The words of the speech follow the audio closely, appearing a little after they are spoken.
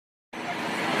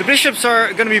The bishops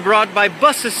are going to be brought by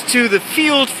buses to the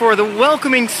field for the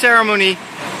welcoming ceremony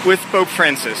with Pope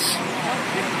Francis.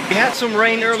 We had some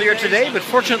rain earlier today, but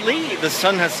fortunately the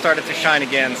sun has started to shine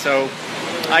again, so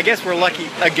I guess we're lucky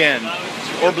again,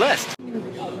 or blessed.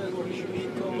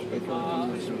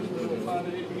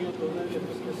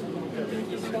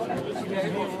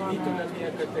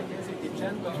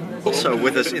 Also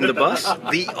with us in the bus,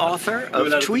 the author of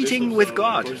Tweeting with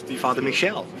God, Father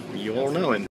Michel. You all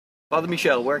know him. Father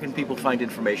Michel, where can people find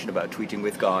information about Tweeting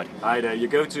with God? Hi there, you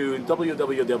go to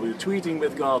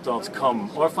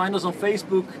www.tweetingwithgod.com or find us on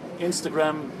Facebook,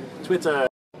 Instagram, Twitter.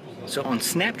 So on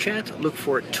Snapchat, look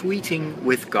for Tweeting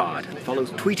with God. Follow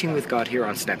Tweeting with God here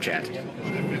on Snapchat.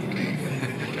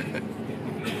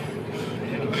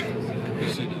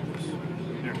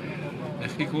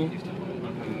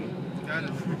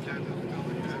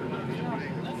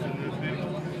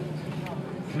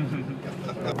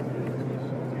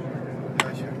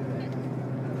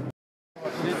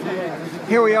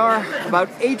 Here we are, about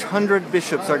 800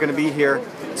 bishops are going to be here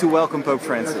to welcome Pope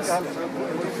Francis.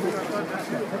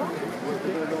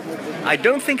 I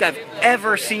don't think I've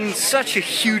ever seen such a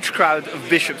huge crowd of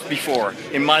bishops before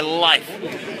in my life.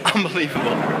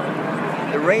 Unbelievable.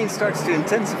 The rain starts to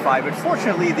intensify, but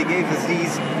fortunately they gave us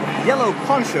these yellow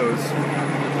ponchos.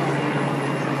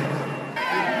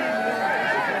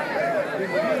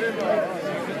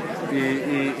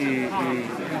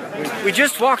 We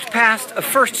just walked past a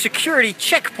first security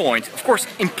checkpoint. Of course,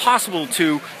 impossible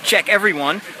to check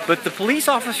everyone, but the police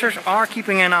officers are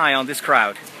keeping an eye on this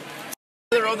crowd.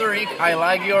 Roderick, I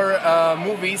like your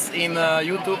movies in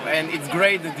YouTube, and it's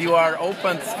great that you are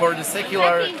open for the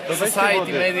secular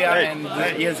society media, and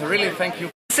yes, really thank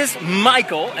you. This is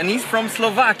Michael, and he's from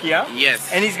Slovakia. Yes.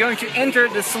 And he's going to enter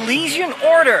the Salesian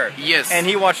Order. Yes. And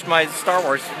he watched my Star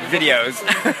Wars videos.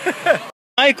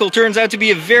 Michael turns out to be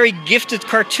a very gifted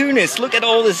cartoonist. Look at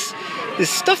all this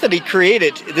stuff that he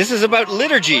created. This is about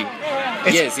liturgy.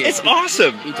 It's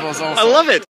awesome. It was awesome. I love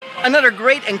it. Another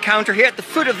great encounter here at the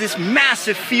foot of this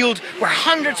massive field where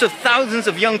hundreds of thousands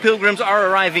of young pilgrims are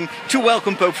arriving to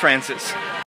welcome Pope Francis.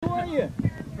 Who are you?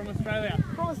 From Australia.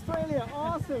 From Australia.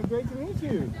 Awesome. Great to meet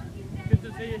you. Good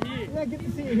to see you here. Yeah, good to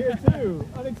see you here too.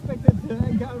 Unexpected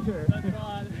encounter. That's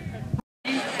right.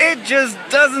 It just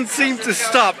doesn't seem to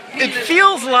stop. It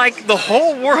feels like the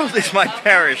whole world is my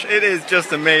parish. It is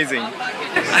just amazing.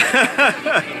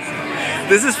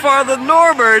 This is Father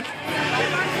Norbert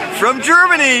from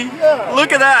Germany. Yeah.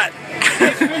 Look at that.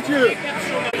 Nice to meet you.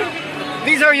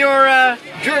 These are your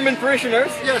German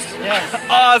parishioners? Yes.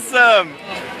 Awesome.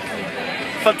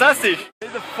 Fantastic. May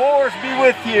the force be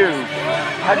with you.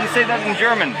 How do you say that in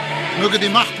German? Möge die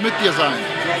Macht mit dir sein.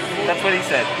 That's what he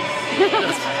said.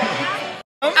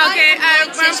 Okay, I'm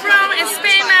from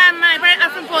Spain and I'm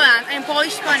from Poland. I'm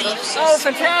Polish-Spanish. Oh,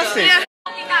 fantastic. Yeah.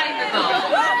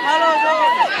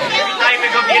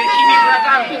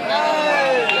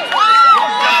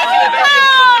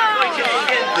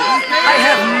 I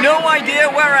have no idea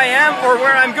where I am or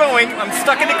where I'm going. I'm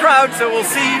stuck in the crowd, so we'll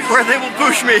see where they will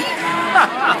push me.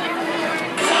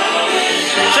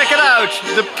 Check it out,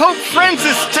 the Pope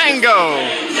Francis Tango.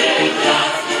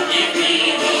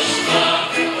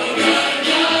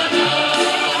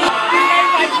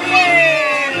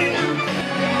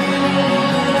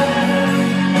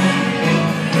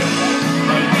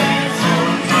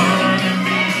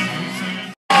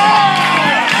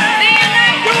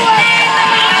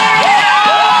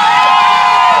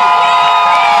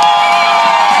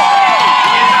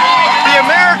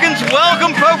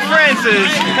 Welcome Pope Francis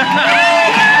with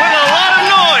a lot of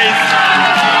noise.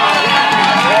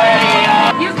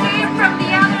 You came from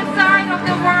the other side of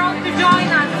the world to join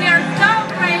us. We are so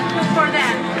grateful for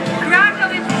that.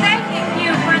 Kraków is thanking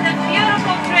you for the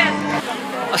beautiful trip.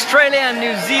 Australia and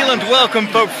New Zealand welcome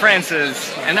Pope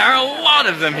Francis, and there are a lot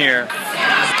of them here.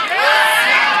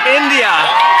 India.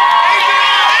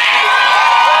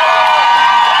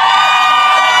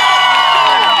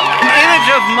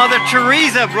 Of Mother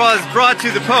Teresa was brought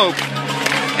to the Pope,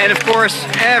 and of course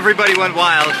everybody went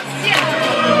wild.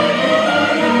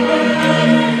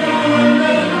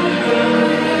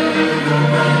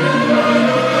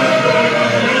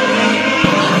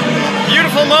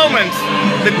 Beautiful moment.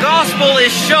 The gospel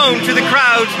is shown to the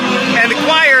crowd and the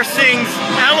choir sings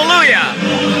Hallelujah.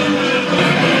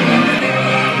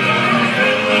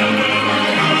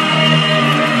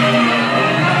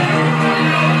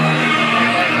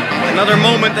 Another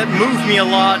moment that moved me a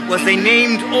lot was they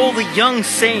named all the young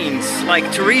saints, like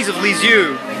Therese of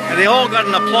Lisieux, and they all got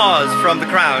an applause from the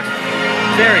crowd.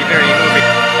 Very, very moving.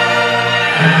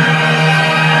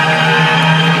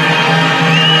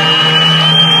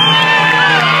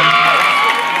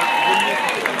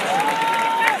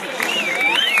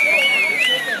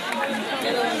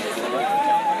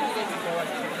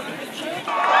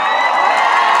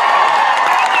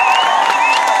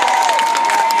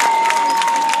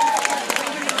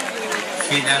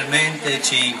 finalmente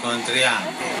ci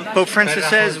incontriamo. Pope Francis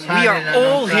says we are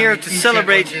all here to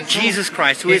celebrate Jesus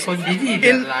Christ, who is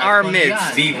in our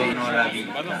midst. Vivono la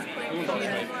vita.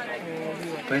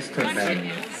 Questo è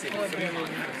bello.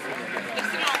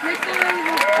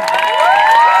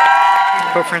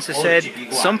 Pope Francis said,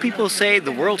 some people say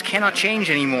the world cannot change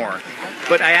anymore.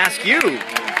 But I ask you,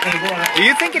 do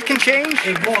you think it can change?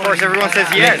 Of course, everyone says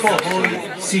yes.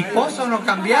 Si possono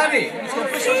cambiare?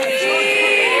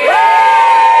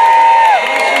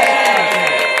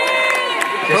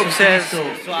 Pope says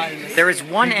there is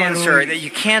one answer that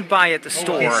you can't buy at the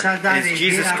store. It is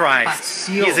Jesus Christ.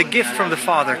 He is a gift from the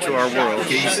Father to our world.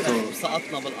 Cristo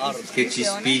che ci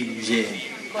spinge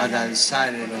ad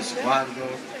alzare lo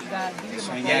sguardo e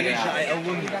sognare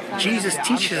alto. Jesus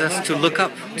teaches us to look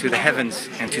up to the heavens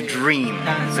and to dream,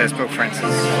 says Pope Francis.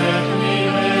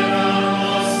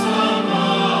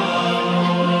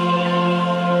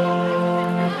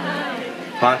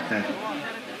 Pater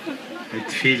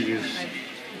et Filius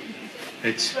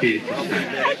et Spiritus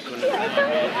Sanctus.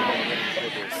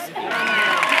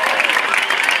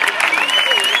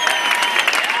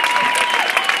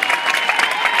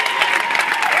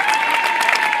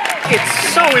 It's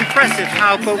so impressive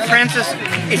how Pope Francis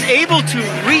is able to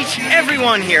reach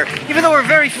everyone here. Even though we're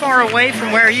very far away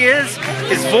from where he is,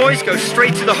 his voice goes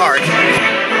straight to the heart.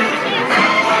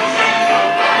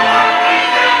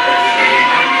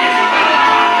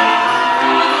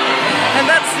 And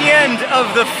that's the end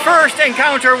of the first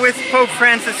encounter with Pope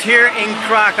Francis here in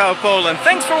Kraków, Poland.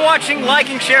 Thanks for watching,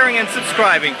 liking, sharing and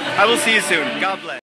subscribing. I will see you soon. God bless.